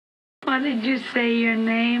What did you say your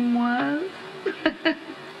name was?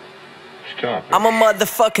 Stop it. I'm a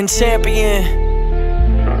motherfucking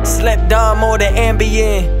champion. Slept on more than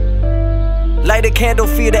Ambien. Light a candle,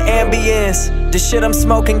 feel the ambience. The shit I'm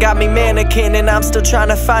smoking got me mannequin, and I'm still trying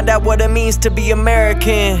to find out what it means to be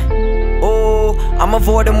American. Oh, I'm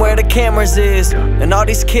avoiding where the cameras is, and all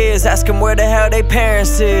these kids asking where the hell they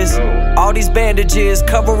parents is. All these bandages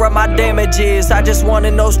cover up my damages. I just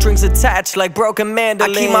wanted no strings attached like broken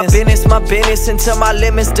mandolins. I keep my business until my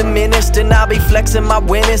limits diminished, and I'll be flexing my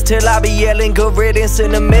winnings till I be yelling good riddance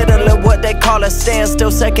in the middle of what they call a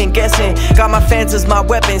standstill, second guessing. Got my fans as my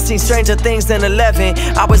weapon, seen stranger things than 11.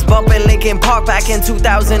 I was bumping Linkin Park back in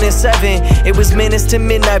 2007. It was minutes to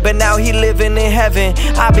midnight, but now he living in heaven.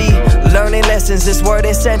 I be learning lessons, this word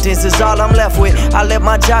and sentence is all I'm left with. I left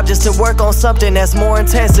my job just to work on something that's more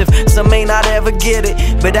intensive. Some may not ever get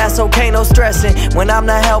it, but that's okay, no stressing. When I'm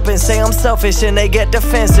not helping, say I'm selfish and they get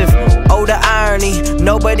defensive. Oh, the irony,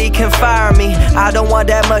 nobody can fire me. I don't want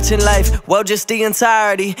that much in life, well, just the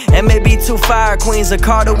entirety. And maybe 2 fire queens, a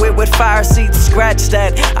car to whip with fire seats. Scratch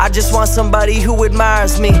that, I just want somebody who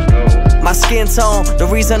admires me. My skin tone, the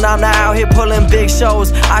reason I'm not out here pulling big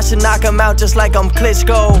shows. I should knock them out just like I'm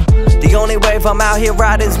Klitschko. The only wave I'm out here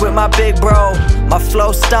riding's with my big bro. My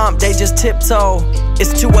flow stomp, they just tiptoe.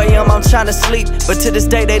 It's 2 AM, I'm trying to sleep, but to this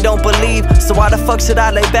day they don't believe. So why the fuck should I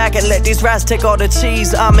lay back and let these rats take all the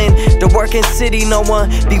cheese? I'm in the working city, no one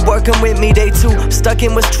be working with me. They too stuck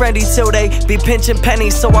in what's trendy till they be pinching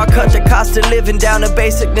pennies. So I cut the cost of living down to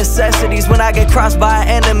basic necessities. When I get crossed by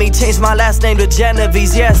an enemy, change my last name to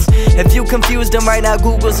Genovese. Yes, if you confused them right now,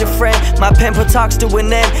 Google's your friend. My pen put talks to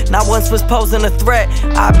an end, not once was posing a threat.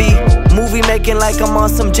 I be movie making like I'm on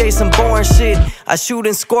some Jason Bourne shit. I shoot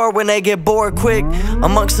and score when they get bored quick.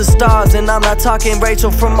 Amongst the stars, and I'm not talking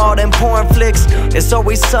Rachel from all them porn flicks. It's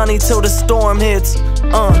always sunny till the storm hits.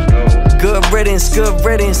 Good riddance, good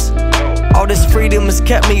riddance. All this freedom has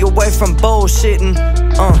kept me away from bullshitting.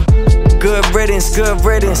 Good riddance, good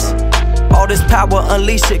riddance. All this power,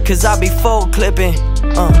 unleash it, cause I be full clipping.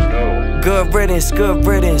 Good riddance, good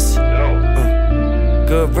riddance.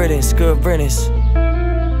 Good riddance, good riddance.